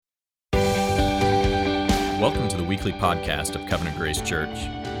Welcome to the weekly podcast of Covenant Grace Church.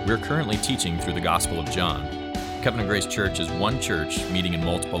 We're currently teaching through the Gospel of John. Covenant Grace Church is one church meeting in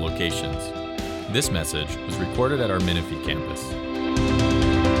multiple locations. This message was recorded at our Menifee campus.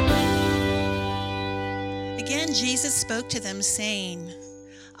 Again, Jesus spoke to them, saying,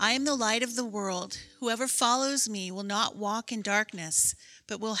 I am the light of the world. Whoever follows me will not walk in darkness,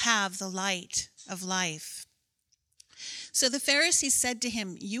 but will have the light of life. So the Pharisees said to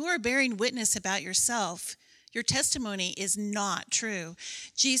him, You are bearing witness about yourself. Your testimony is not true.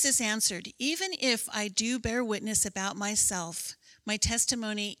 Jesus answered, Even if I do bear witness about myself, my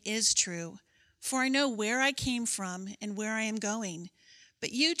testimony is true. For I know where I came from and where I am going.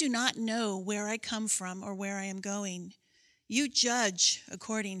 But you do not know where I come from or where I am going. You judge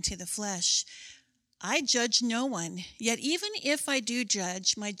according to the flesh. I judge no one, yet even if I do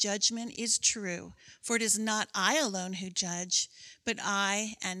judge, my judgment is true. For it is not I alone who judge, but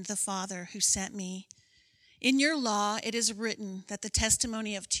I and the Father who sent me. In your law it is written that the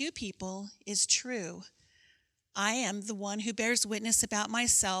testimony of two people is true. I am the one who bears witness about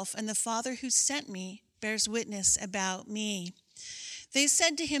myself, and the Father who sent me bears witness about me. They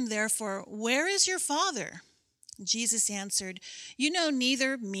said to him, therefore, Where is your Father? Jesus answered, You know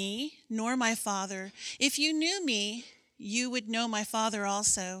neither me nor my Father. If you knew me, you would know my Father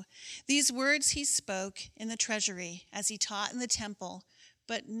also. These words he spoke in the treasury as he taught in the temple,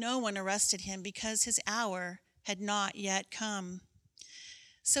 but no one arrested him because his hour had not yet come.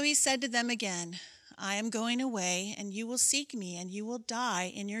 So he said to them again, I am going away, and you will seek me, and you will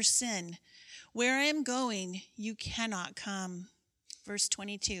die in your sin. Where I am going, you cannot come. Verse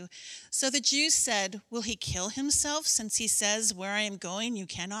 22, So the Jews said, Will he kill himself, since he says, Where I am going, you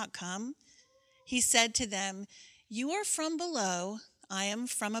cannot come? He said to them, You are from below, I am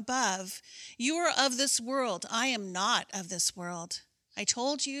from above. You are of this world, I am not of this world. I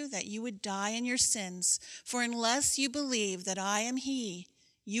told you that you would die in your sins, for unless you believe that I am he,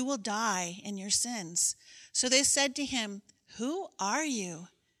 you will die in your sins. So they said to him, Who are you?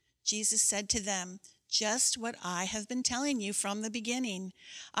 Jesus said to them, Just what I have been telling you from the beginning.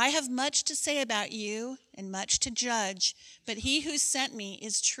 I have much to say about you and much to judge, but he who sent me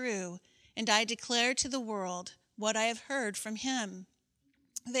is true, and I declare to the world what I have heard from him.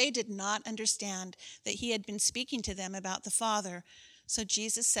 They did not understand that he had been speaking to them about the Father. So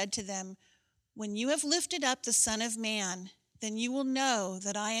Jesus said to them, When you have lifted up the Son of Man, then you will know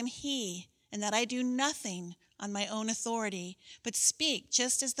that I am he, and that I do nothing on my own authority, but speak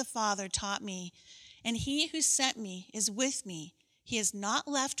just as the Father taught me. And he who sent me is with me. He has not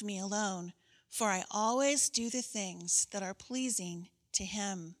left me alone, for I always do the things that are pleasing to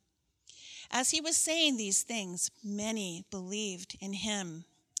him. As he was saying these things, many believed in him.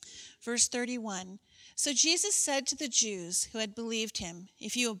 Verse 31, So Jesus said to the Jews who had believed him,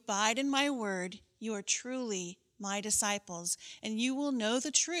 If you abide in my word, you are truly my disciples, and you will know the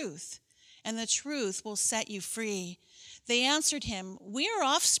truth, and the truth will set you free. They answered him, We are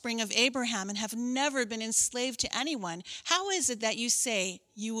offspring of Abraham and have never been enslaved to anyone. How is it that you say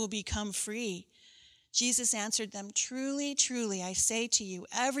you will become free? Jesus answered them, Truly, truly, I say to you,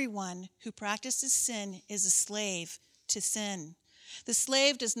 everyone who practices sin is a slave to sin. The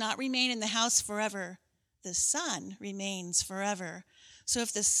slave does not remain in the house forever. The Son remains forever. So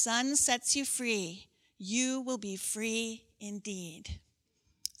if the Son sets you free, you will be free indeed.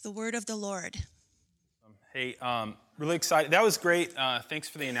 The word of the Lord. Hey, really excited. That was great. Thanks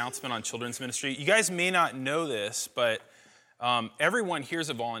for the announcement on children's ministry. You guys may not know this, but everyone here is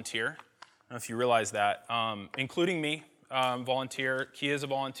a volunteer. I don't know if you realize that, including me, volunteer. Kia's a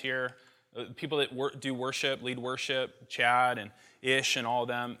volunteer. People that do worship, lead worship, Chad and Ish and all of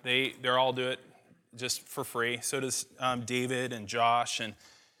them, they're all do it just for free. So does David and Josh. And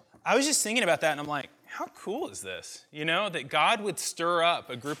I was just thinking about that, and I'm like, how cool is this, that God would stir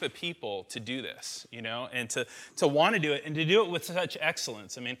up a group of people to do this, and to want to do it and to do it with such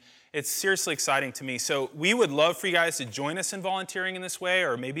excellence. I mean, it's seriously exciting to me. So we would love for you guys to join us in volunteering in this way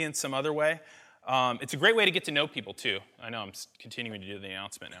or maybe in some other way. It's a great way to get to know people, too. I know I'm continuing to do the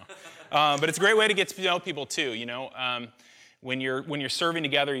announcement now. But it's a great way to get to know people, too, When you're serving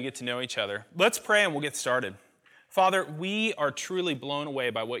together, you get to know each other. Let's pray and we'll get started. Father, we are truly blown away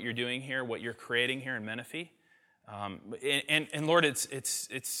by what you're doing here, what you're creating here in Menifee. And Lord,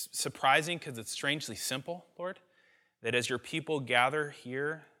 it's surprising because it's strangely simple, Lord, that as your people gather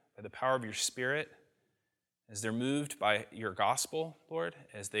here by the power of your Spirit, as they're moved by your gospel, Lord,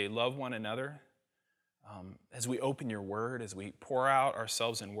 as they love one another, as we open your word, as we pour out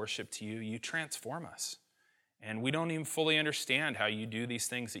ourselves in worship to you, you transform us. And we don't even fully understand how you do these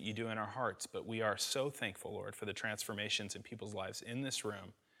things that you do in our hearts, but we are so thankful, Lord, for the transformations in people's lives in this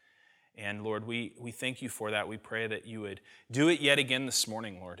room. And Lord, we thank you for that. We pray that you would do it yet again this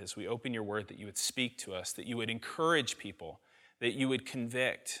morning, Lord, as we open your word, that you would speak to us, that you would encourage people, that you would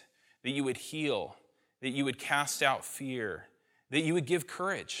convict, that you would heal, that you would cast out fear, that you would give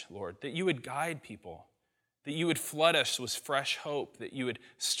courage, Lord, that you would guide people, that you would flood us with fresh hope, that you would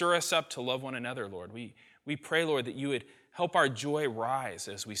stir us up to love one another, Lord. We pray, Lord, that you would help our joy rise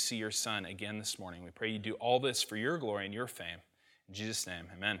as we see your Son again this morning. We pray you do all this for your glory and your fame. In Jesus' name,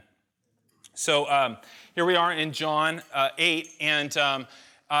 amen. So here we are in John 8, and I'm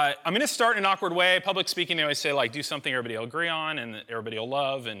going to start in an awkward way. Public speaking, they always say, like, do something everybody will agree on and that everybody will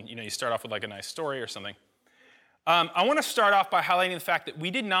love, and, you start off with, like, a nice story or something. I want to start off by highlighting the fact that we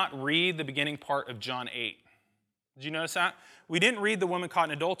did not read the beginning part of John 8. Did you notice that? We didn't read the woman caught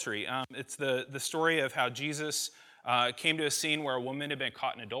in adultery. It's the story of how Jesus came to a scene where a woman had been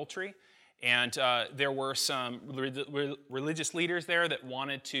caught in adultery, and there were some religious leaders there that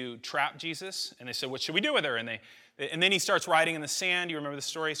wanted to trap Jesus, and they said, what should we do with her? And then he starts writing in the sand. You remember the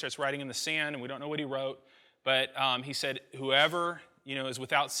story? He starts writing in the sand, and we don't know what he wrote, but he said, whoever is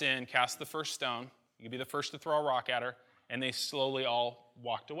without sin, cast the first stone. You can be the first to throw a rock at her, and they slowly all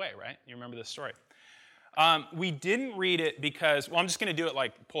walked away, right? You remember this story. We didn't read it because, I'm just going to do it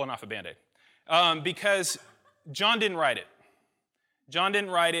like pulling off a Band-Aid, because John didn't write it. John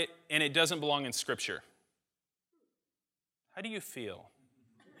didn't write it, and it doesn't belong in Scripture. How do you feel?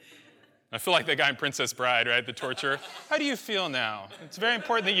 I feel like that guy in Princess Bride, right? The torturer. How do you feel now? It's very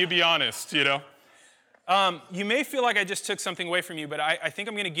important that you be honest, You may feel like I just took something away from you, but I think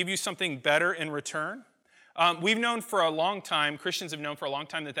I'm going to give you something better in return. We've known for a long time, Christians have known for a long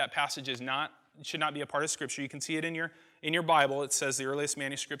time that passage should not be a part of Scripture. You can see it in your Bible. It says the earliest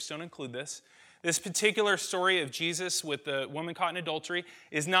manuscripts don't include this. This particular story of Jesus with the woman caught in adultery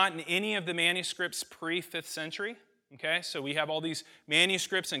is not in any of the manuscripts pre-5th century. Okay, so we have all these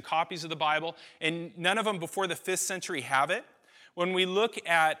manuscripts and copies of the Bible, and none of them before the 5th century have it. When we look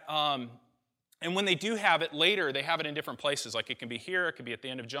at, and when they do have it later, they have it in different places. Like it can be here, it could be at the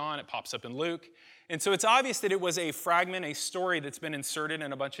end of John, it pops up in Luke. And so it's obvious that it was a fragment, a story that's been inserted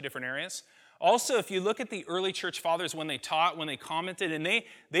in a bunch of different areas. Also, if you look at the early church fathers when they taught, when they commented, and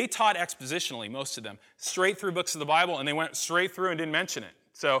they taught expositionally, most of them, straight through books of the Bible, and they went straight through and didn't mention it.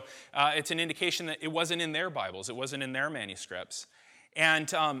 So it's an indication that it wasn't in their Bibles, it wasn't in their manuscripts.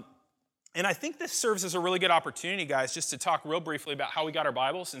 And I think this serves as a really good opportunity, guys, just to talk real briefly about how we got our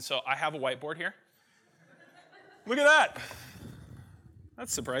Bibles. And so I have a whiteboard here. Look at that.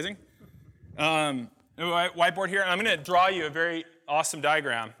 That's surprising. Whiteboard here, and I'm going to draw you a very awesome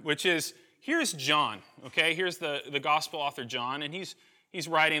diagram, which is, here's John, okay? Here's the gospel author John, and he's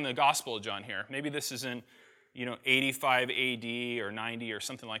writing the Gospel of John here. Maybe this is in 85 AD or 90 or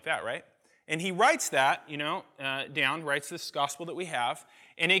something like that, right? And he writes that, down, writes this gospel that we have,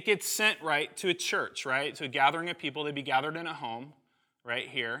 and it gets sent right to a church, right? To a gathering of people. They'd be gathered in a home right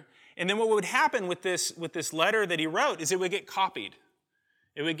here. And then what would happen with this letter that he wrote is it would get copied.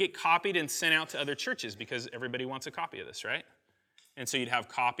 It would get copied and sent out to other churches because everybody wants a copy of this, right? And so you'd have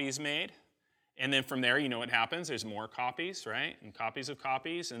copies made. And then from there, you know what happens. There's more copies, right? And copies of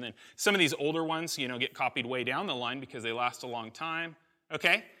copies. And then some of these older ones, get copied way down the line because they last a long time,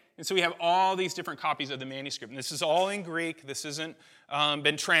 okay? And so we have all these different copies of the manuscript. And this is all in Greek. This hasn't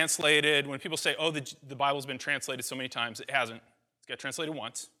been translated. When people say, the Bible's been translated so many times, it hasn't. It's got translated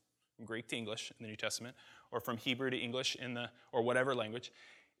once, from Greek to English in the New Testament, or from Hebrew to English or whatever language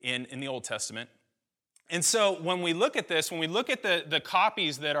in the Old Testament. And so when we look at this, when we look at the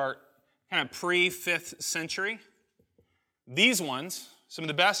copies that are kind of pre-5th century, these ones, some of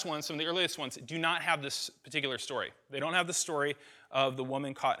the best ones, some of the earliest ones, do not have this particular story. They don't have the story of the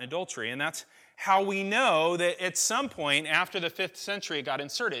woman caught in adultery. And that's how we know that at some point after the 5th century it got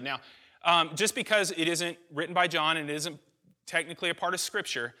inserted. Now, just because it isn't written by John and it isn't technically a part of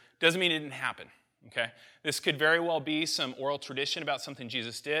Scripture doesn't mean it didn't happen. Okay? This could very well be some oral tradition about something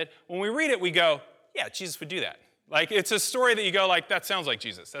Jesus did. When we read it, we go, yeah, Jesus would do that. Like, it's a story that you go, like, that sounds like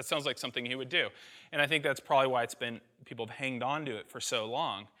Jesus. That sounds like something he would do. And I think that's probably why people have hanged on to it for so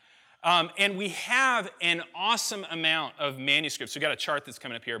long. And we have an awesome amount of manuscripts. We've got a chart that's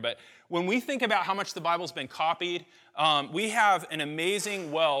coming up here. But when we think about how much the Bible's been copied, we have an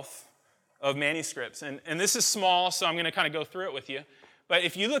amazing wealth of manuscripts. And this is small, so I'm going to kind of go through it with you. But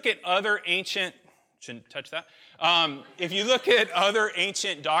if you look at other ancient, shouldn't touch that. If you look at other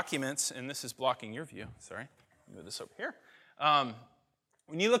ancient documents, and this is blocking your view, sorry. Move this over here.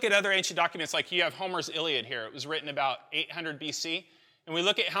 When you look at other ancient documents, like you have Homer's Iliad here. It was written about 800 BC. And we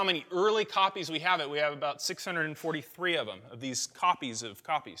look at how many early copies we have. We have about 643 of them, of these copies of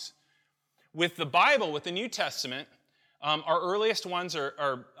copies. With the Bible, with the New Testament, Our earliest ones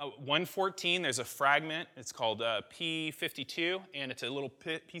are 114. There's a fragment. It's called P52, and it's a little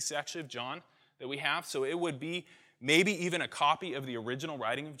piece actually of John that we have. So it would be maybe even a copy of the original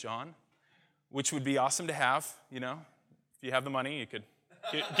writing of John, which would be awesome to have. You know, if you have the money, you could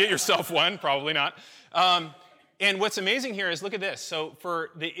get yourself one. Probably not. And what's amazing here is, look at this. So for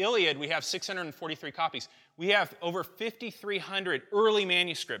the Iliad, we have 643 copies. We have over 5,300 early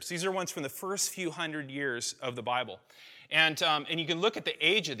manuscripts. These are ones from the first few hundred years of the Bible. And you can look at the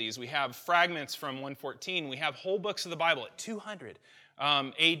age of these. We have fragments from 114. We have whole books of the Bible at 200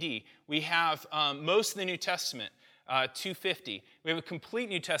 AD. We have most of the New Testament, 250. We have a complete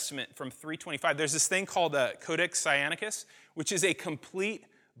New Testament from 325. There's this thing called the Codex Sinaiticus, which is a complete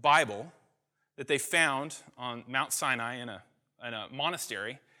Bible that they found on Mount Sinai in a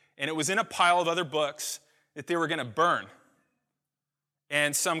monastery, and it was in a pile of other books that they were going to burn.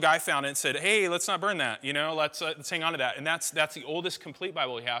 And some guy found it and said, hey, let's not burn that, let's hang on to that. And that's the oldest complete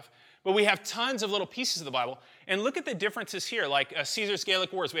Bible we have. But we have tons of little pieces of the Bible. And look at the differences here, like Caesar's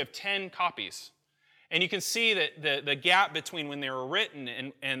Gallic Wars, we have 10 copies. And you can see that the gap between when they were written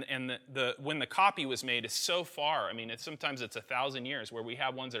and when the copy was made is so far. I mean, sometimes it's 1,000 years, where we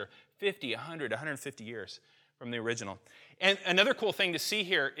have ones that are 50, 100, 150 years from the original. And another cool thing to see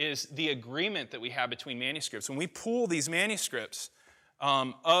here is the agreement that we have between manuscripts. When we pull these manuscripts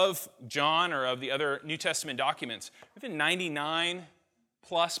of John or of the other New Testament documents, we have a 99+%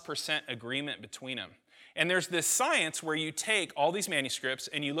 agreement between them. And there's this science where you take all these manuscripts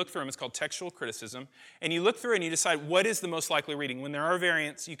and you look through them. It's called textual criticism. And you look through and you decide what is the most likely reading. When there are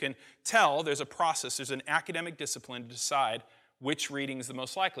variants, you can tell there's a process, there's an academic discipline to decide which reading is the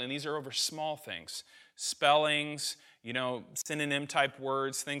most likely. And these are over small things, spellings, synonym type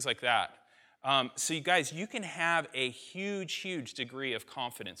words, things like that. So you guys, you can have a huge, huge degree of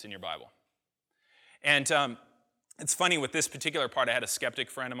confidence in your Bible. And it's funny, with this particular part, I had a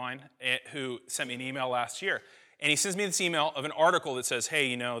skeptic friend of mine who sent me an email last year. And he sends me this email of an article that says,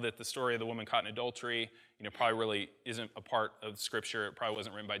 hey, that the story of the woman caught in adultery, probably really isn't a part of Scripture. It probably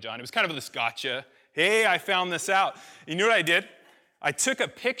wasn't written by John. It was kind of this gotcha. Hey, I found this out. You know what I did? I took a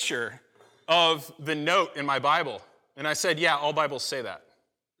picture of the note in my Bible. And I said, yeah, all Bibles say that.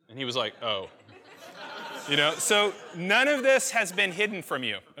 And he was like, oh. So none of this has been hidden from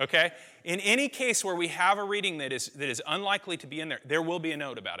you, okay? In any case where we have a reading that is unlikely to be in there will be a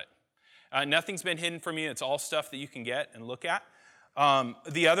note about it. Nothing's been hidden from you. It's all stuff that you can get and look at.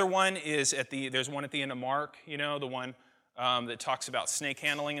 The other one is there's one at the end of Mark, the one that talks about snake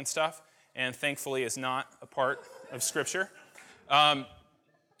handling and stuff, and thankfully is not a part of Scripture. But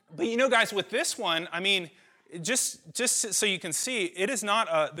guys, with this one, I mean, just so you can see, it is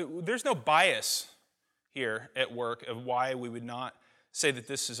not there's no bias here at work of why we would not say that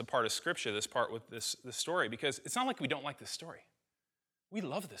this is a part of Scripture, this part with this story, because it's not like we don't like this story. We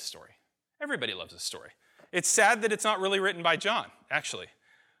love this story. Everybody loves this story. It's sad that it's not really written by John, actually.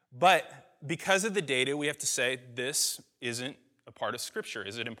 But because of the data, we have to say this isn't a part of Scripture.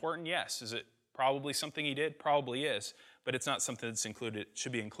 Is it important? Yes. Is it probably something he did? Probably is. But it's not something that's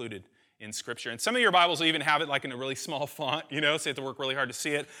should be included in Scripture. And some of your Bibles will even have it like in a really small font, so you have to work really hard to see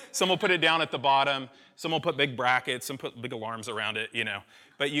it. Some will put it down at the bottom. Some will put big brackets. Some put big alarms around it,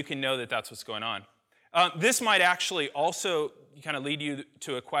 But you can know that that's what's going on. This might actually also kind of lead you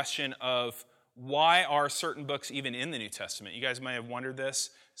to a question of why are certain books even in the New Testament? You guys might have wondered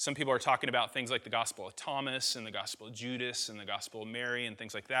this. Some people are talking about things like the Gospel of Thomas and the Gospel of Judas and the Gospel of Mary and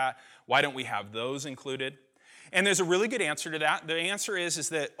things like that. Why don't we have those included? And there's a really good answer to that. The answer is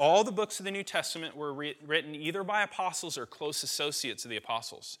that all the books of the New Testament were written either by apostles or close associates of the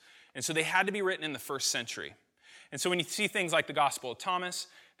apostles. And so they had to be written in the first century. And so when you see things like the Gospel of Thomas,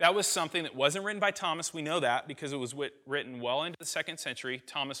 that was something that wasn't written by Thomas. We know that because it was written well into the second century.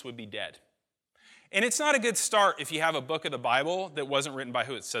 Thomas would be dead. And it's not a good start if you have a book of the Bible that wasn't written by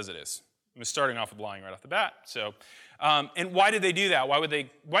who it says it is. I'm starting off with lying right off the bat. So, and why did they do that? Why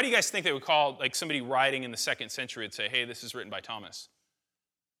do you guys think they would call, like, somebody writing in the second century would say, hey, this is written by Thomas?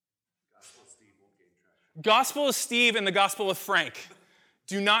 Gospel of Steve won't gain traction. Gospel of Steve and the Gospel of Frank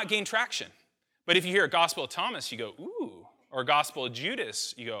do not gain traction. But if you hear a Gospel of Thomas, you go, ooh. Or a Gospel of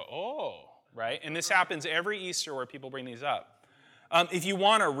Judas, you go, oh, right? And this happens every Easter where people bring these up. If you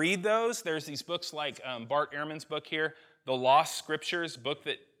want to read those, there's these books like Bart Ehrman's book here, The Lost Scriptures,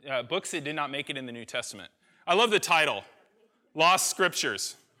 books that did not make it in the New Testament. I love the title, Lost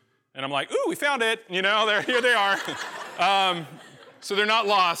Scriptures. And I'm like, ooh, we found it. Here they are. So they're not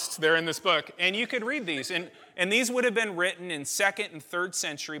lost. They're in this book. And you could read these. And these would have been written in 2nd and 3rd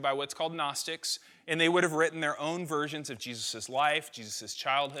century by what's called Gnostics. and they would have written their own versions of Jesus' life, Jesus'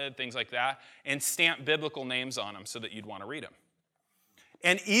 childhood, things like that, and stamped biblical names on them so that you'd want to read them.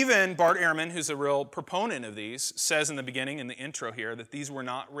 And even Bart Ehrman, who's a real proponent of these, says in the beginning, in the intro here, that these were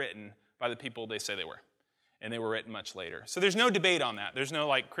not written by the people they say they were. And they were written much later. So there's no debate on that. There's no,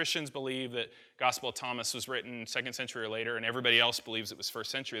 like, Christians believe that Gospel of Thomas was written 2nd century or later, and everybody else believes it was 1st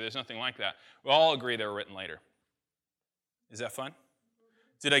century. There's nothing like that. We all agree they were written later. Is that fun?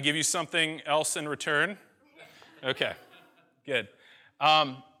 Did I give you something else in return? Okay, good.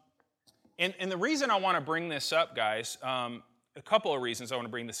 And the reason I want to bring this up, guys, a couple of reasons I want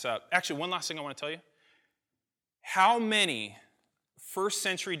to bring this up. Actually, one last thing I want to tell you. How many 1st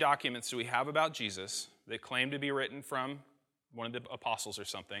century documents do we have about Jesus that claim to be written from one of the apostles or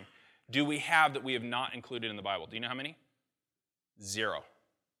something, do we have that we have not included in the Bible? Do you know how many? 0.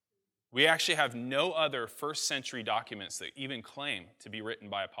 We actually have no other 1st century documents that even claim to be written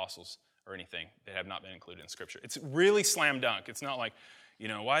by apostles or anything that have not been included in Scripture. It's really slam dunk. It's not like,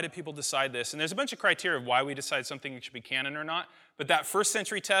 why did people decide this? And there's a bunch of criteria of why we decide something should be canon or not, but that 1st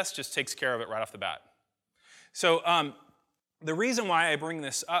century test just takes care of it right off the bat. So the reason why I bring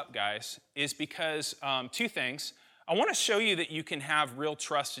this up, guys, is because 2 things. I want to show you that you can have real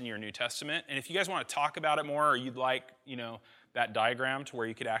trust in your New Testament, and if you guys want to talk about it more, or you'd like, that diagram to where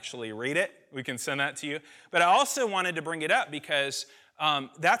you could actually read it, we can send that to you. But I also wanted to bring it up because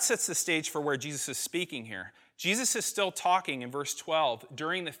that sets the stage for where Jesus is speaking here. Jesus is still talking in verse 12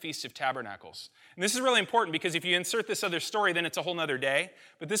 during the Feast of Tabernacles. And this is really important because if you insert this other story, then it's a whole nother day.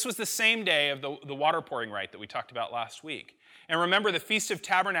 But this was the same day of the water pouring rite that we talked about last week. And remember, the Feast of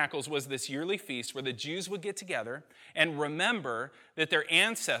Tabernacles was this yearly feast where the Jews would get together and remember that their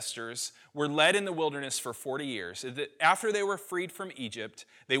ancestors were led in the wilderness for 40 years. That after they were freed from Egypt,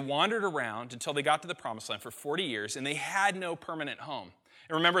 they wandered around until they got to the Promised Land for 40 years, and they had no permanent home.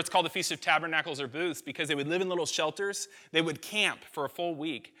 And remember, it's called the Feast of Tabernacles or Booths because they would live in little shelters. They would camp for a full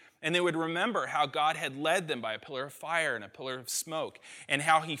week. And they would remember how God had led them by a pillar of fire and a pillar of smoke, and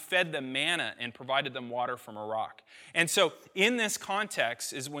how he fed them manna and provided them water from a rock. And so in this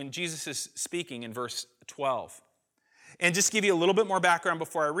context is when Jesus is speaking in verse 12. And just to give you a little bit more background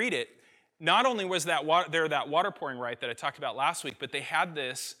before I read it, not only was that water pouring rite that I talked about last week, but they had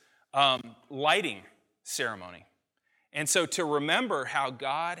this lighting ceremony. And so to remember how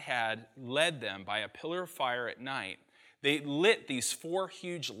God had led them by a pillar of fire at night, they lit these 4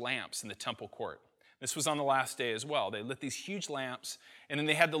 huge lamps in the temple court. This was on the last day as well. They lit these huge lamps, and then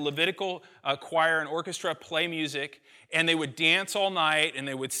they had the Levitical choir and orchestra play music, and they would dance all night, and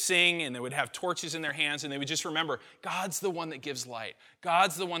they would sing, and they would have torches in their hands, and they would just remember, God's the one that gives light.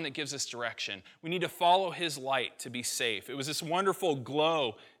 God's the one that gives us direction. We need to follow his light to be safe. It was this wonderful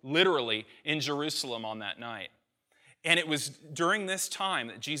glow, literally, in Jerusalem on that night. And it was during this time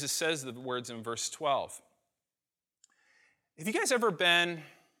that Jesus says the words in verse 12. Have you guys ever been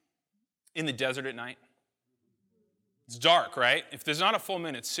in the desert at night? It's dark, right? If there's not a full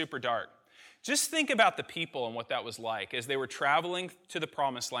moon, it's super dark. Just think about the people and what that was like as they were traveling to the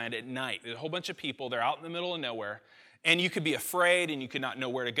Promised Land at night. There's a whole bunch of people. They're out in the middle of nowhere. And you could be afraid and you could not know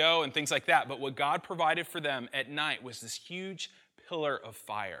where to go and things like that. But what God provided for them at night was this huge pillar of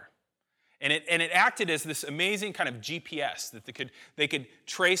fire. And it acted as this amazing kind of GPS that they could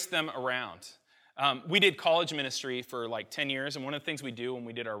trace them around. We did college ministry for like 10 years, and one of the things we do when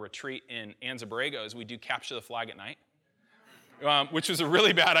we did our retreat in Anza-Borrego is we do capture the flag at night, which was a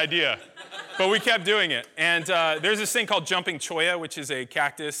really bad idea, but we kept doing it. And there's this thing called jumping cholla, which is a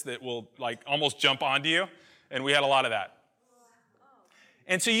cactus that will like almost jump onto you, and we had a lot of that.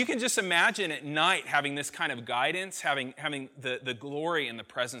 And so you can just imagine at night having this kind of guidance, having the glory and the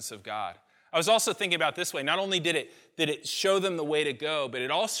presence of God. I was also thinking about it this way. Not only did it show them the way to go, but it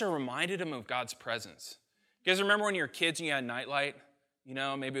also reminded them of God's presence. You guys remember when you were kids and you had nightlight?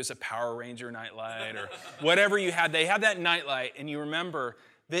 Maybe it was a Power Ranger nightlight or whatever you had. They had that nightlight, and you remember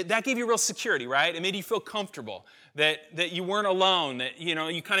that gave you real security, right? It made you feel comfortable, that you weren't alone, that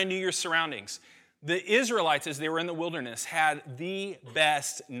you kind of knew your surroundings. The Israelites, as they were in the wilderness, had the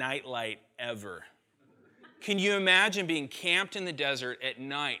best nightlight ever. Can you imagine being camped in the desert at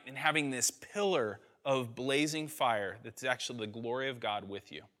night and having this pillar of blazing fire that's actually the glory of God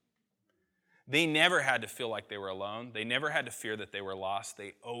with you? They never had to feel like they were alone. They never had to fear that they were lost.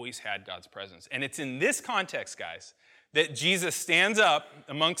 They always had God's presence. And it's in this context, guys, that Jesus stands up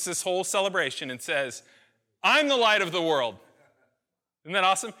amongst this whole celebration and says, I'm the light of the world. Isn't that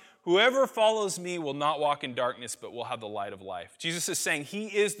awesome? Whoever follows me will not walk in darkness, but will have the light of life. Jesus is saying he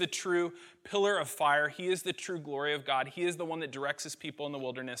is the true pillar of fire. He is the true glory of God. He is the one that directs his people in the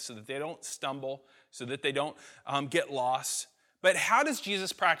wilderness so that they don't stumble, so that they don't get lost. But how does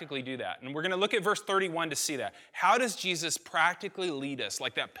Jesus practically do that? And we're going to look at verse 31 to see that. How does Jesus practically lead us?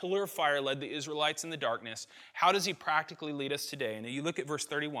 Like that pillar of fire led the Israelites in the darkness. How does he practically lead us today? And you look at verse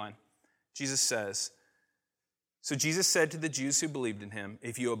 31. Jesus says, "So Jesus said to the Jews who believed in him,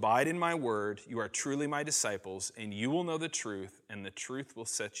 'If you abide in my word, you are truly my disciples, and you will know the truth, and the truth will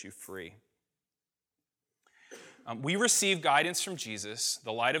set you free.'" We receive guidance from Jesus,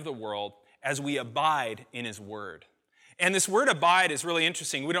 the light of the world, as we abide in his word. And this word abide is really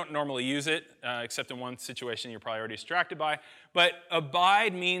interesting. We don't normally use it, except in one situation you're probably already distracted by. But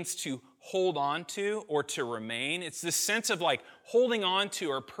abide means to hold on to or to remain. It's this sense of like holding on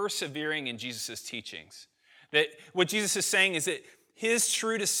to or persevering in Jesus' teachings. That what Jesus is saying is that his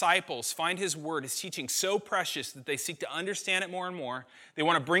true disciples find his word, his teaching so precious that they seek to understand it more and more. They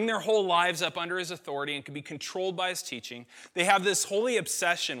want to bring their whole lives up under his authority and can be controlled by his teaching. They have this holy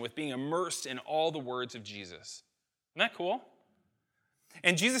obsession with being immersed in all the words of Jesus. Isn't that cool?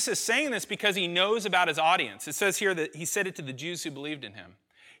 And Jesus is saying this because he knows about his audience. It says here that he said it to the Jews who believed in him.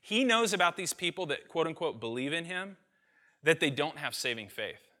 He knows about these people that, quote unquote, believe in him, that they don't have saving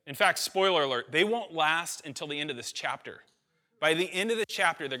faith. In fact, spoiler alert, they won't last until the end of this chapter. By the end of the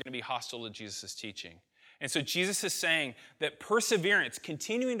chapter, they're going to be hostile to Jesus' teaching. And so Jesus is saying that perseverance,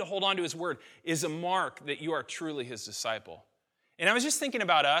 continuing to hold on to his word, is a mark that you are truly his disciple. And I was just thinking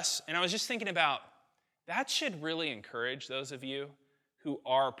about us, and I was just thinking about that should really encourage those of you who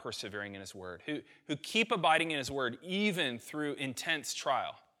are persevering in his word, who keep abiding in his word even through intense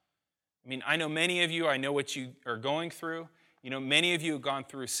trial. I mean, I know many of you, I know what you are going through. You know, many of you have gone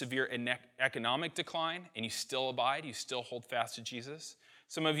through severe economic decline, and you still abide, you still hold fast to Jesus.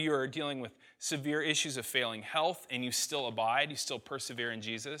 Some of you are dealing with severe issues of failing health, and you still abide, you still persevere in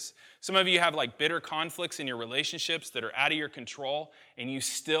Jesus. Some of you have like bitter conflicts in your relationships that are out of your control, and you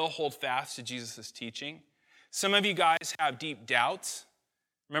still hold fast to Jesus' teaching. Some of you guys have deep doubts.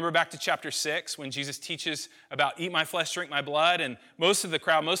 Remember back to chapter 6 when Jesus teaches about eat my flesh, drink my blood, and most of the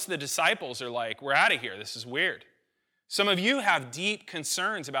crowd, most of the disciples are like, we're out of here, this is weird. Some of you have deep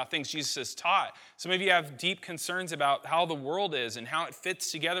concerns about things Jesus has taught. Some of you have deep concerns about how the world is and how it fits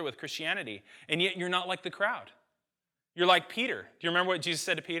together with Christianity. And yet you're not like the crowd. You're like Peter. Do you remember what Jesus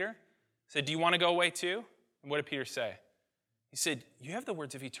said to Peter? He said, do you want to go away too? And what did Peter say? He said, you have the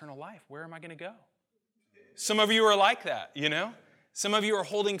words of eternal life. Where am I going to go? Some of you are like that, you know? Some of you are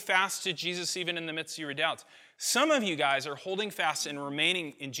holding fast to Jesus even in the midst of your doubts. Some of you guys are holding fast and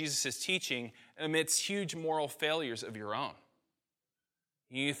remaining in Jesus' teaching amidst huge moral failures of your own.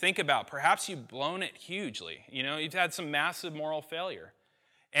 You think about, perhaps you've blown it hugely. You know, you've had some massive moral failure.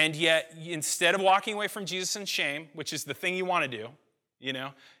 And yet, instead of walking away from Jesus in shame, which is the thing you want to do, you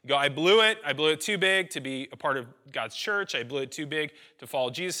know, you go, I blew it too big to be a part of God's church. I blew it too big to follow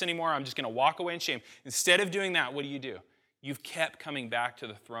Jesus anymore. I'm just going to walk away in shame. Instead of doing that, what do? You've kept coming back to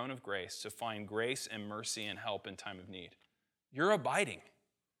the throne of grace to find grace and mercy and help in time of need. You're abiding.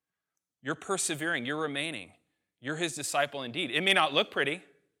 You're persevering. You're remaining. You're his disciple indeed. It may not look pretty,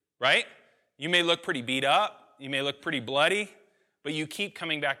 right? You may look pretty beat up. You may look pretty bloody, but you keep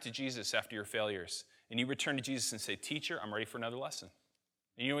coming back to Jesus after your failures. And you return to Jesus and say, teacher, I'm ready for another lesson.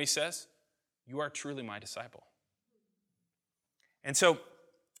 And you know what he says? You are truly my disciple. And so,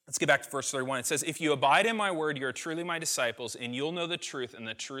 let's get back to verse 31. It says, if you abide in my word, you are truly my disciples, and you'll know the truth, and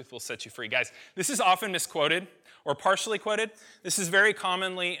the truth will set you free. Guys, this is often misquoted or partially quoted. This is very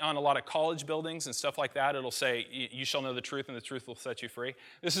commonly on a lot of college buildings and stuff like that. It'll say, you shall know the truth, and the truth will set you free.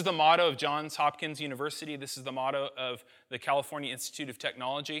 This is the motto of Johns Hopkins University. This is the motto of the California Institute of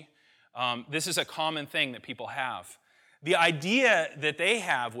Technology. This is a common thing that people have. The idea that they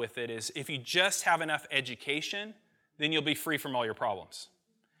have with it is if you just have enough education, then you'll be free from all your problems.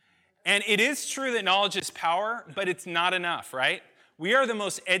 And it is true that knowledge is power, but it's not enough, right? We are the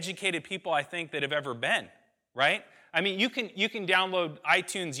most educated people, I think, that have ever been, right? I mean, you can download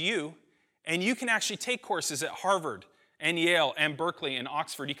iTunes U, and you can actually take courses at Harvard and Yale and Berkeley and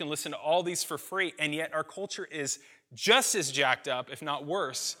Oxford. You can listen to all these for free, and yet our culture is just as jacked up, if not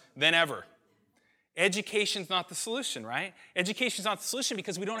worse, than ever. Education's not the solution, right? Education's not the solution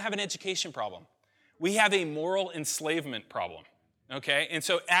because we don't have an education problem. We have a moral enslavement problem. Okay, and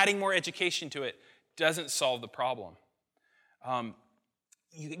so adding more education to it doesn't solve the problem.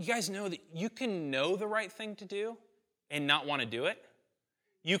 You guys know that you can know the right thing to do and not want to do it.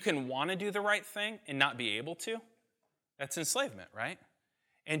 You can want to do the right thing and not be able to. That's enslavement, right?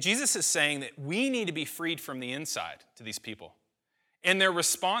 And Jesus is saying that we need to be freed from the inside to these people. And their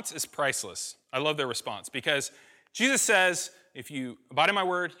response is priceless. I love their response because Jesus says, if you abide in my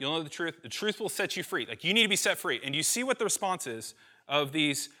word, you'll know the truth will set you free. Like you need to be set free. And you see what the response is of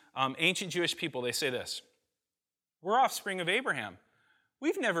these ancient Jewish people. They say this, We're offspring of Abraham.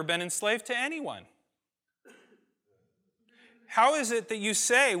 We've never been enslaved to anyone. How is it that you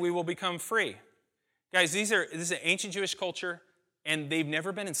say we will become free? Guys, this is an ancient Jewish culture, and they've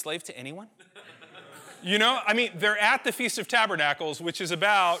never been enslaved to anyone? You know, I mean, they're at the Feast of Tabernacles, which is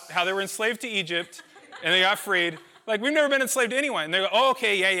about how they were enslaved to Egypt, and they got freed. Like, we've never been enslaved to anyone. And they go, oh,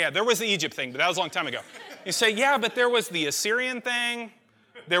 okay, yeah, there was the Egypt thing, but that was a long time ago. You say, yeah, but there was the Assyrian thing.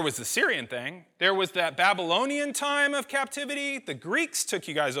 There was the Syrian thing. There was that Babylonian time of captivity. The Greeks took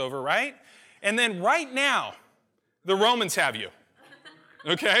you guys over, right? And then right now, the Romans have you,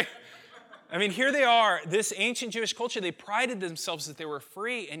 okay? I mean, here they are, this ancient Jewish culture, they prided themselves that they were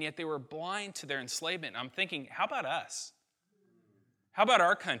free, and yet they were blind to their enslavement. And I'm thinking, how about us? How about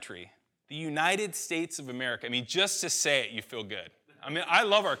our country, the United States of America? I mean, just to say it, you feel good. I mean, I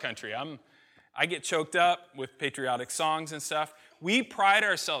love our country. I get choked up with patriotic songs and stuff. We pride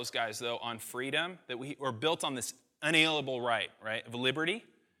ourselves, guys, though, on freedom, that we are built on this unalienable right, of liberty,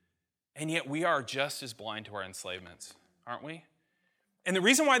 and yet we are just as blind to our enslavements, aren't we? And the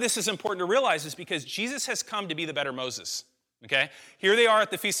reason why this is important to realize is because Jesus has come to be the better Moses, okay? Here they are at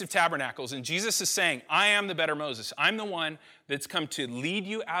the Feast of Tabernacles, and Jesus is saying, I am the better Moses. I'm the one that's come to lead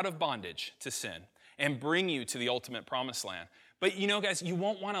you out of bondage to sin and bring you to the ultimate promised land. But you know, guys, you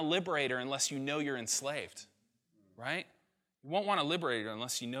won't want a liberator unless you know you're enslaved, right? You won't want a liberator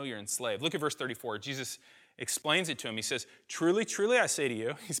unless you know you're enslaved. Look at verse 34. Jesus explains it to him. He says, truly, truly, I say to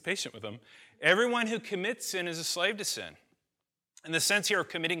you, he's patient with him, everyone who commits sin is a slave to sin. And the sense here of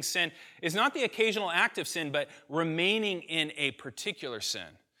committing sin is not the occasional act of sin, but remaining in a particular sin.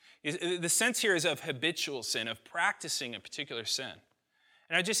 The sense here is of habitual sin, of practicing a particular sin.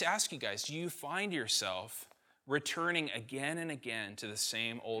 And I just ask you guys, do you find yourself returning again and again to the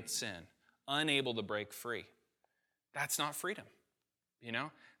same old sin, unable to break free? That's not freedom, you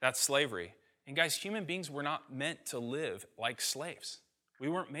know? That's slavery. And guys, human beings were not meant to live like slaves. We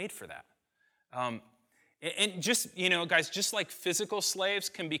weren't made for that. And just, you know, guys, just like physical slaves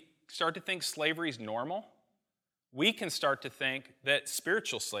can start to think slavery is normal, we can start to think that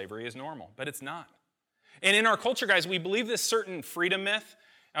spiritual slavery is normal, but it's not. And in our culture, guys, we believe this certain freedom myth.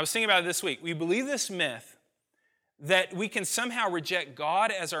 I was thinking about it this week. We believe this myth that we can somehow reject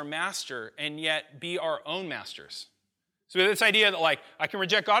God as our master and yet be our own masters. So we have this idea that, like, I can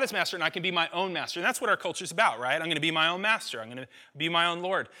reject God as master and I can be my own master. And that's what our culture is about, right? I'm going to be my own master. I'm going to be my own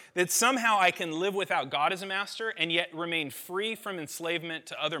Lord. That somehow I can live without God as a master and yet remain free from enslavement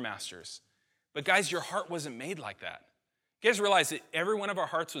to other masters. But guys, your heart wasn't made like that. You guys realize that every one of our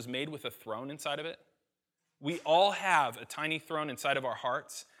hearts was made with a throne inside of it? We all have a tiny throne inside of our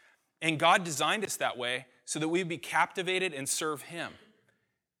hearts. And God designed us that way so that we'd be captivated and serve Him.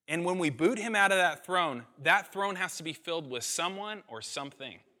 And when we boot Him out of that throne has to be filled with someone or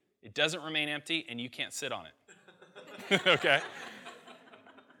something. It doesn't remain empty, and you can't sit on it. Okay?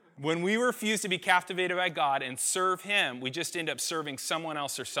 When we refuse to be captivated by God and serve Him, we just end up serving someone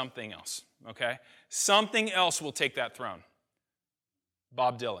else or something else. Okay? Something else will take that throne.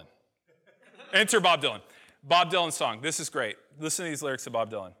 Bob Dylan. Enter Bob Dylan. Bob Dylan's song. This is great. Listen to these lyrics of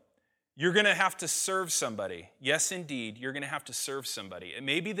Bob Dylan. You're going to have to serve somebody. Yes, indeed, you're going to have to serve somebody. It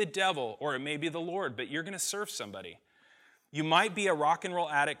may be the devil or it may be the Lord, but you're going to serve somebody. You might be a rock and roll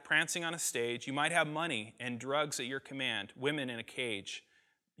addict prancing on a stage. You might have money and drugs at your command, women in a cage.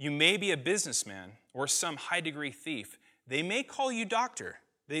 You may be a businessman or some high-degree thief. They may call you doctor.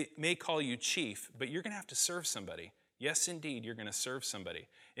 They may call you chief, but you're going to have to serve somebody. Yes, indeed, you're going to serve somebody.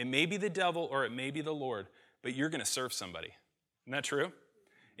 It may be the devil or it may be the Lord, but you're going to serve somebody. Isn't that true?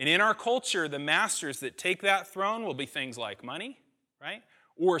 And in our culture, the masters that take that throne will be things like money, right?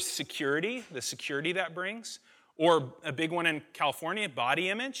 Or security, the security that brings. Or a big one in California, body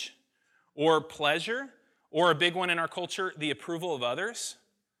image. Or pleasure. Or a big one in our culture, the approval of others.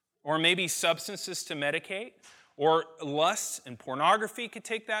 Or maybe substances to medicate. Or lust and pornography could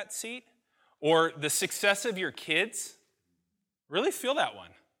take that seat. Or the success of your kids. Really feel that one.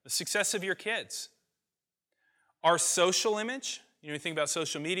 The success of your kids. Our social image. You know, you think about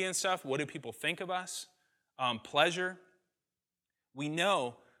social media and stuff. What do people think of us? Pleasure. We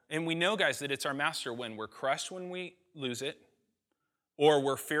know, guys, that it's our master when we're crushed when we lose it, or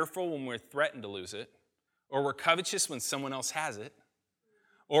we're fearful when we're threatened to lose it, or we're covetous when someone else has it,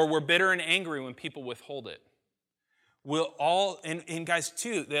 or we're bitter and angry when people withhold it. We'll all, and guys,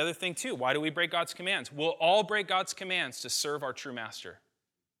 too, the other thing, too, why do we break God's commands? We'll all break God's commands to serve our true master,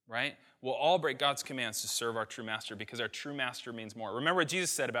 right? We'll all break God's commands to serve our true master because our true master means more. Remember what Jesus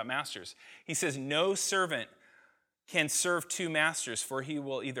said about masters. He says, no servant can serve two masters, for he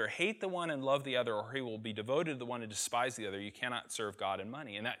will either hate the one and love the other, or he will be devoted to the one and despise the other. You cannot serve God and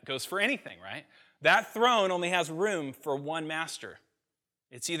money. And that goes for anything, right? That throne only has room for one master.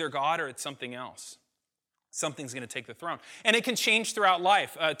 It's either God or it's something else. Something's going to take the throne. And it can change throughout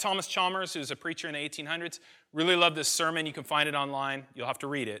life. Thomas Chalmers, who's a preacher in the 1800s, really loved this sermon. You can find it online. You'll have to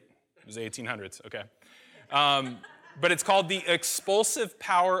read it. It was the 1800s, okay. But it's called The Expulsive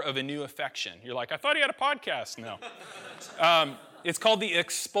Power of a New Affection. You're like, I thought he had a podcast. No. It's called The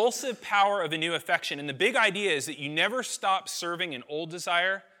Expulsive Power of a New Affection. And the big idea is that you never stop serving an old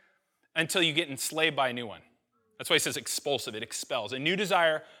desire until you get enslaved by a new one. That's why he says expulsive. It expels. A new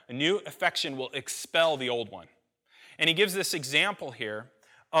desire, a new affection will expel the old one. And he gives this example here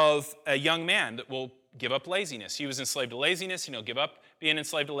of a young man that will give up laziness. He was enslaved to laziness, and he'll give up being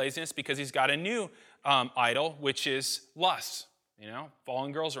enslaved to laziness because he's got a new idol, which is lust.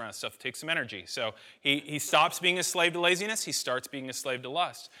 Following girls around, stuff takes some energy. So he stops being a slave to laziness. He starts being a slave to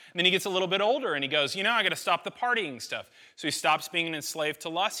lust. And then he gets a little bit older, and he goes, I got to stop the partying stuff. So he stops being enslaved to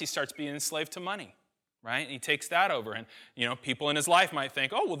lust. He starts being enslaved to money, right? And he takes that over. And, people in his life might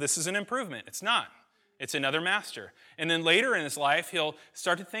think, oh, well, this is an improvement. It's not. It's another master. And then later in his life, he'll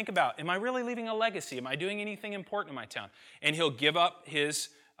start to think about, am I really leaving a legacy? Am I doing anything important in my town? And he'll give up his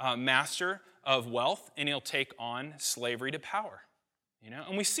master of wealth, and he'll take on slavery to power.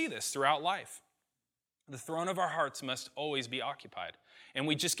 And we see this throughout life. The throne of our hearts must always be occupied. And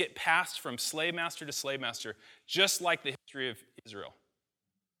we just get passed from slave master to slave master, just like the history of Israel.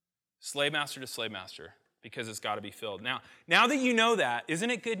 Slave master to slave master, because it's got to be filled. Now that you know that, isn't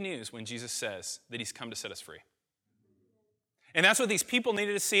it good news when Jesus says that he's come to set us free? And that's what these people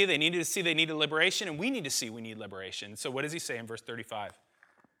needed to see. They needed to see they needed liberation, and we need to see we need liberation. So what does he say in verse 35?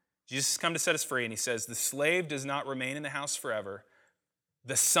 Jesus has come to set us free, and he says, the slave does not remain in the house forever.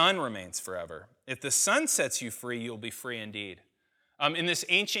 The Son remains forever. If the Son sets you free, you'll be free indeed. In this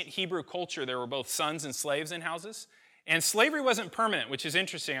ancient Hebrew culture, there were both sons and slaves in houses. And slavery wasn't permanent, which is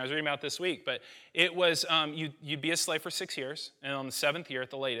interesting. I was reading about this week. But it was, you'd be a slave for 6 years. And on the 7th year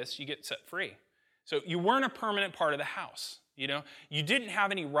at the latest, you get set free. So you weren't a permanent part of the house. You didn't have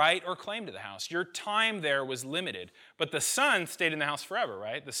any right or claim to the house. Your time there was limited. But the son stayed in the house forever,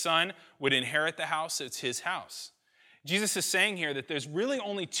 right? The son would inherit the house. It's his house. Jesus is saying here that there's really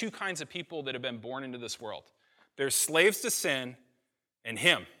only two kinds of people that have been born into this world. There's slaves to sin and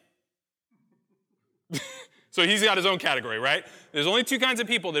him. So he's got his own category, right? There's only two kinds of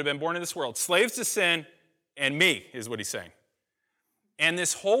people that have been born in this world. Slaves to sin and me, is what he's saying. And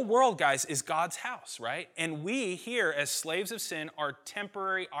this whole world, guys, is God's house, right? And we here, as slaves of sin, are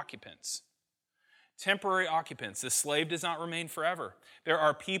temporary occupants. Temporary occupants. The slave does not remain forever. There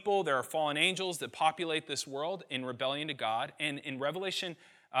are people, there are fallen angels that populate this world in rebellion to God. And in Revelation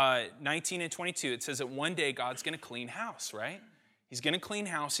 19 and 22, it says that one day God's going to clean house, right? He's going to clean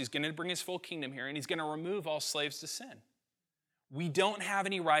house. He's going to bring his full kingdom here, and he's going to remove all slaves to sin. We don't have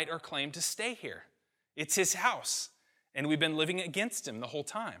any right or claim to stay here. It's his house, and we've been living against him the whole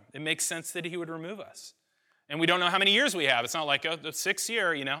time. It makes sense that he would remove us. And we don't know how many years we have. It's not like the 6th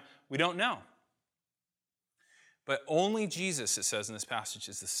year, We don't know. But only Jesus, it says in this passage,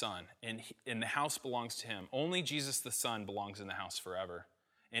 is the Son, and the house belongs to him. Only Jesus the Son belongs in the house forever.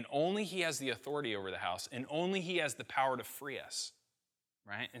 And only he has the authority over the house, and only he has the power to free us,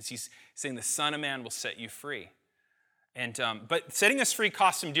 right? And he's saying the Son of Man will set you free. And but setting us free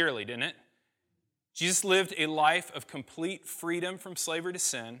cost him dearly, didn't it? Jesus lived a life of complete freedom from slavery to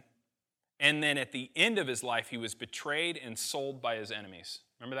sin, and then at the end of his life, he was betrayed and sold by his enemies.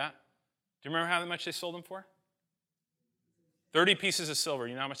 Remember that? Do you remember how much they sold him for? 30 pieces of silver.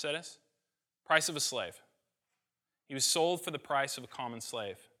 You know how much that is? Price of a slave. He was sold for the price of a common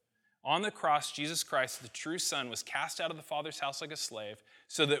slave. On the cross, Jesus Christ, the true Son, was cast out of the Father's house like a slave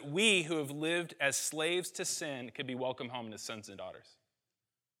so that we who have lived as slaves to sin could be welcomed home as sons and daughters.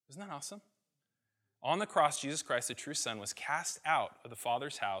 Isn't that awesome? On the cross, Jesus Christ, the true Son, was cast out of the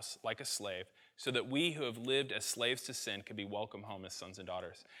Father's house like a slave so that we who have lived as slaves to sin could be welcomed home as sons and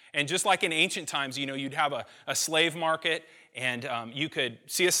daughters. And just like in ancient times, you'd have a slave market, and you could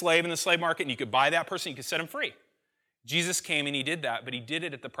see a slave in the slave market, and you could buy that person, you could set him free. Jesus came and he did that, but he did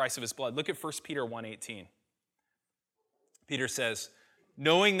it at the price of his blood. Look at 1 Peter 1:18. Peter says,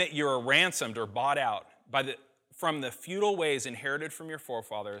 knowing that you are ransomed or bought out from the futile ways inherited from your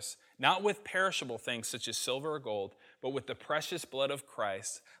forefathers, not with perishable things such as silver or gold, but with the precious blood of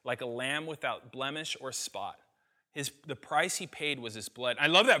Christ, like a lamb without blemish or spot. The price he paid was his blood. I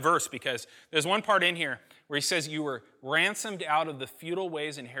love that verse because there's one part in here where he says you were ransomed out of the futile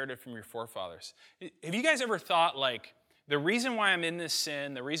ways inherited from your forefathers. Have you guys ever thought, the reason why I'm in this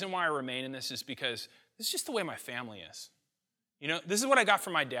sin, the reason why I remain in this is because this is just the way my family is. This is what I got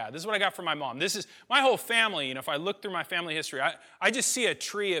from my dad. This is what I got from my mom. This is my whole family. If I look through my family history, I just see a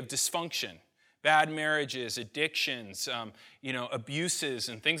tree of dysfunction, bad marriages, addictions, abuses,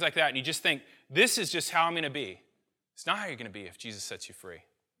 and things like that. And you just think, this is just how I'm going to be. It's not how you're going to be if Jesus sets you free.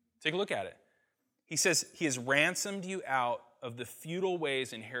 Take a look at it. He says, he has ransomed you out of the futile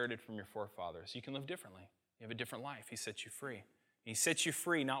ways inherited from your forefathers. You can live differently. You have a different life. He sets you free. He sets you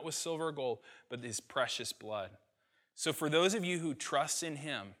free, not with silver or gold, but his precious blood. So for those of you who trust in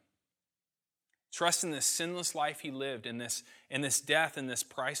him, trust in this sinless life he lived, in this death, and this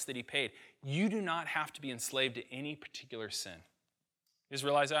price that he paid, you do not have to be enslaved to any particular sin. You just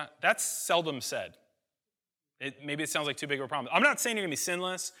realize that? That's seldom said. Maybe it sounds like too big of a problem. I'm not saying you're going to be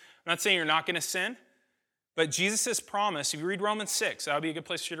sinless. I'm not saying you're not going to sin. But Jesus' promise, if you read Romans 6, that would be a good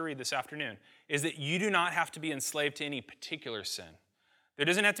place for you to read this afternoon, is that you do not have to be enslaved to any particular sin. There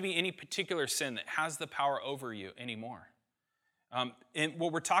doesn't have to be any particular sin that has the power over you anymore. And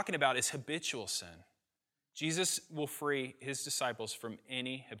what we're talking about is habitual sin. Jesus will free his disciples from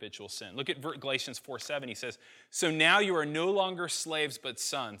any habitual sin. Look at Galatians 4:7. He says, so now you are no longer slaves but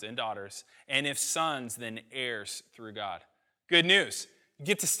sons and daughters, and if sons, then heirs through God. Good news. You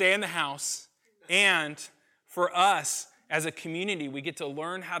get to stay in the house, and for us as a community, we get to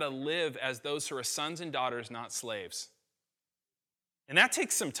learn how to live as those who are sons and daughters, not slaves. And that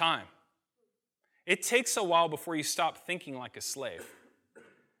takes some time. It takes a while before you stop thinking like a slave.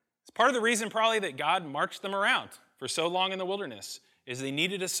 It's part of the reason probably that God marched them around for so long in the wilderness, is they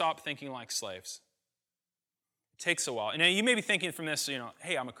needed to stop thinking like slaves. It takes a while. And now you may be thinking from this,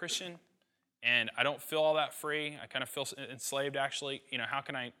 hey, I'm a Christian and I don't feel all that free. I kind of feel enslaved actually. How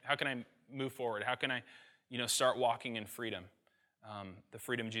can I move forward? How can I, start walking in freedom? The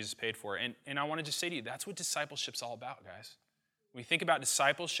freedom Jesus paid for. And I want to just say to you, that's what discipleship's all about, guys. When we think about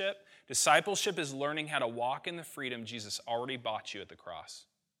discipleship is learning how to walk in the freedom Jesus already bought you at the cross.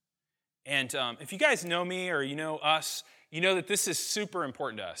 And if you guys know me or you know us, you know that this is super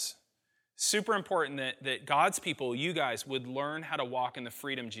important to us. Super important that God's people, you guys, would learn how to walk in the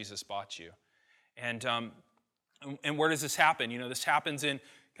freedom Jesus bought you. And where does this happen? This happens in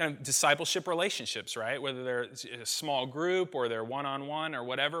kind of discipleship relationships, right? Whether they're a small group or they're one-on-one or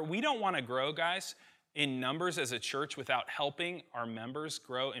whatever. We don't want to grow, guys, in numbers as a church without helping our members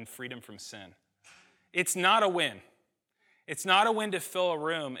grow in freedom from sin. It's not a win. It's not a win to fill a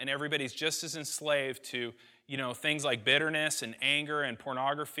room and everybody's just as enslaved to, things like bitterness and anger and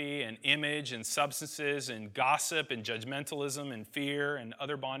pornography and image and substances and gossip and judgmentalism and fear and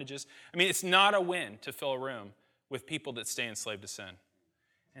other bondages. It's not a win to fill a room with people that stay enslaved to sin.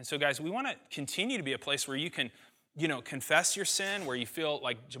 And so, guys, we want to continue to be a place where you can confess your sin, where you feel,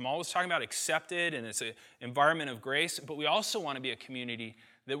 like Jamal was talking about, accepted, and it's an environment of grace. But we also want to be a community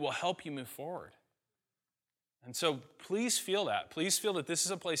that will help you move forward. And so please feel that. Please feel that this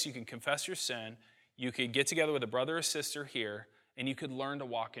is a place you can confess your sin, you could get together with a brother or sister here, and you could learn to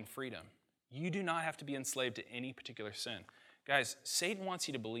walk in freedom. You do not have to be enslaved to any particular sin. Guys, Satan wants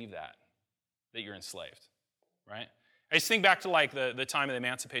you to believe that you're enslaved, right? I just think back to like the time of the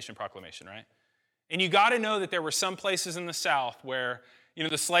Emancipation Proclamation, right? And you got to know that there were some places in the South where,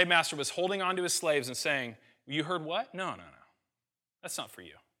 the slave master was holding on to his slaves and saying, you heard what? No. That's not for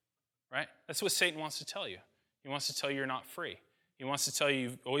you, right? That's what Satan wants to tell you. He wants to tell you you're not free. He wants to tell you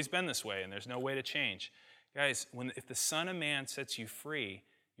you've always been this way and there's no way to change. Guys, if the Son of Man sets you free,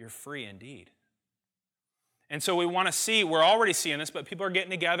 you're free indeed. And so we want to see, we're already seeing this, but people are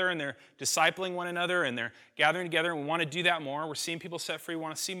getting together and they're discipling one another and they're gathering together, and we want to do that more. We're seeing people set free. We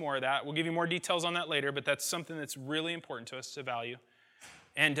want to see more of that. We'll give you more details on that later, but that's something that's really important to us to value.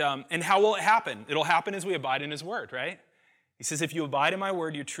 And how will it happen? It'll happen as we abide in his word, right? He says, if you abide in my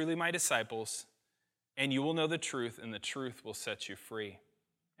word, you're truly my disciples, and you will know the truth, and the truth will set you free.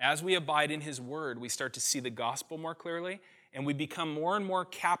 As we abide in his word, we start to see the gospel more clearly, and we become more and more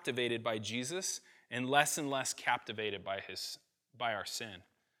captivated by Jesus and less captivated by our sin.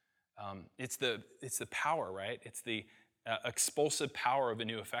 It's the power, right? It's the expulsive power of a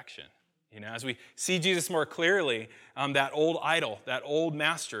new affection. As we see Jesus more clearly, that old idol, that old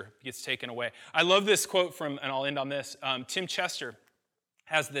master gets taken away. I love this quote from, and I'll end on this. Tim Chester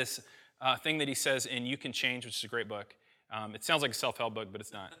has this thing that he says in You Can Change, which is a great book. It sounds like a self-help book, but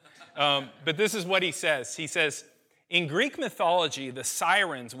it's not. But this is what he says. He says, in Greek mythology, the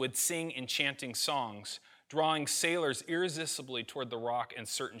sirens would sing enchanting songs, drawing sailors irresistibly toward the rock and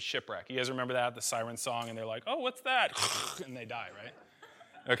certain shipwreck. You guys remember that, the siren song? And they're like, oh, what's that? And they die,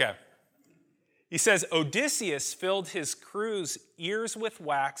 right? Okay. He says, Odysseus filled his crew's ears with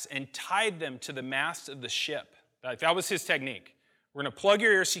wax and tied them to the mast of the ship. That was his technique, We're going to plug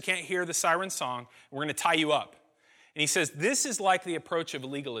your ears so you can't hear the siren song, and we're going to tie you up. And he says, this is like the approach of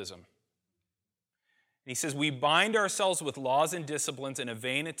legalism. And he says, we bind ourselves with laws and disciplines in a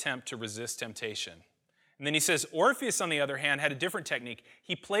vain attempt to resist temptation. And then he says, Orpheus, on the other hand, had a different technique.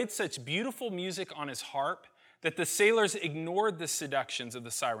 He played such beautiful music on his harp that the sailors ignored the seductions of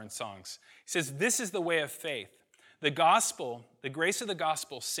the siren songs. He says, this is the way of faith. The gospel, the grace of the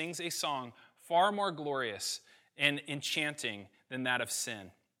gospel, sings a song far more glorious and enchanting than that of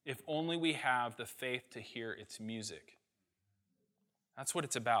sin, if only we have the faith to hear its music. That's what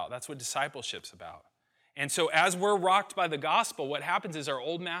it's about. That's what discipleship's about. And so as we're rocked by the gospel, what happens is our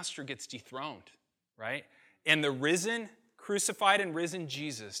old master gets dethroned, right? And the risen, crucified and risen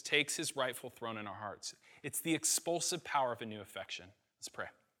Jesus takes his rightful throne in our hearts. It's the expulsive power of a new affection. Let's pray.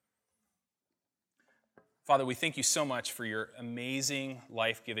 Father, we thank you so much for your amazing,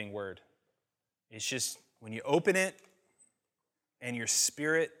 life-giving word. It's just, when you open it, and your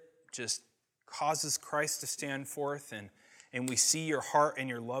Spirit just causes Christ to stand forth, and we see your heart and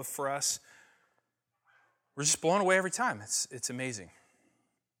your love for us, we're just blown away every time. It's amazing.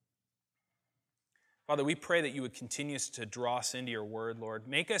 Father, we pray that you would continue to draw us into your word, Lord.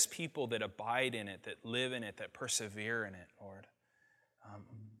 Make us people that abide in it, that live in it, that persevere in it, Lord.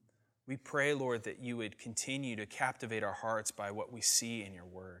 We pray, Lord, that you would continue to captivate our hearts by what we see in your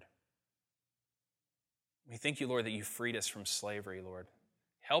word. We thank you, Lord, that you freed us from slavery, Lord.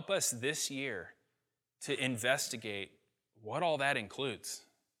 Help us this year to investigate what all that includes.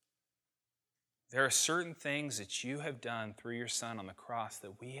 There are certain things that you have done through your Son on the cross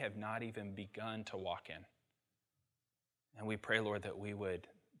that we have not even begun to walk in. And we pray, Lord, that we would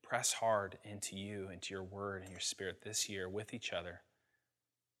press hard into you, into your word and your Spirit this year with each other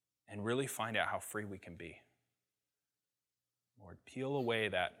and really find out how free we can be. Lord, peel away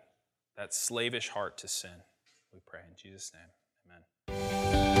that slavish heart to sin. We pray in Jesus' name. Amen.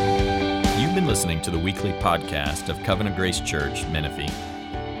 You've been listening to the weekly podcast of Covenant Grace Church, Menifee.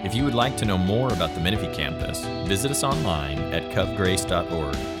 If you would like to know more about the Menifee campus, visit us online at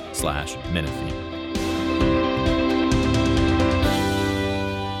covgrace.org/Menifee.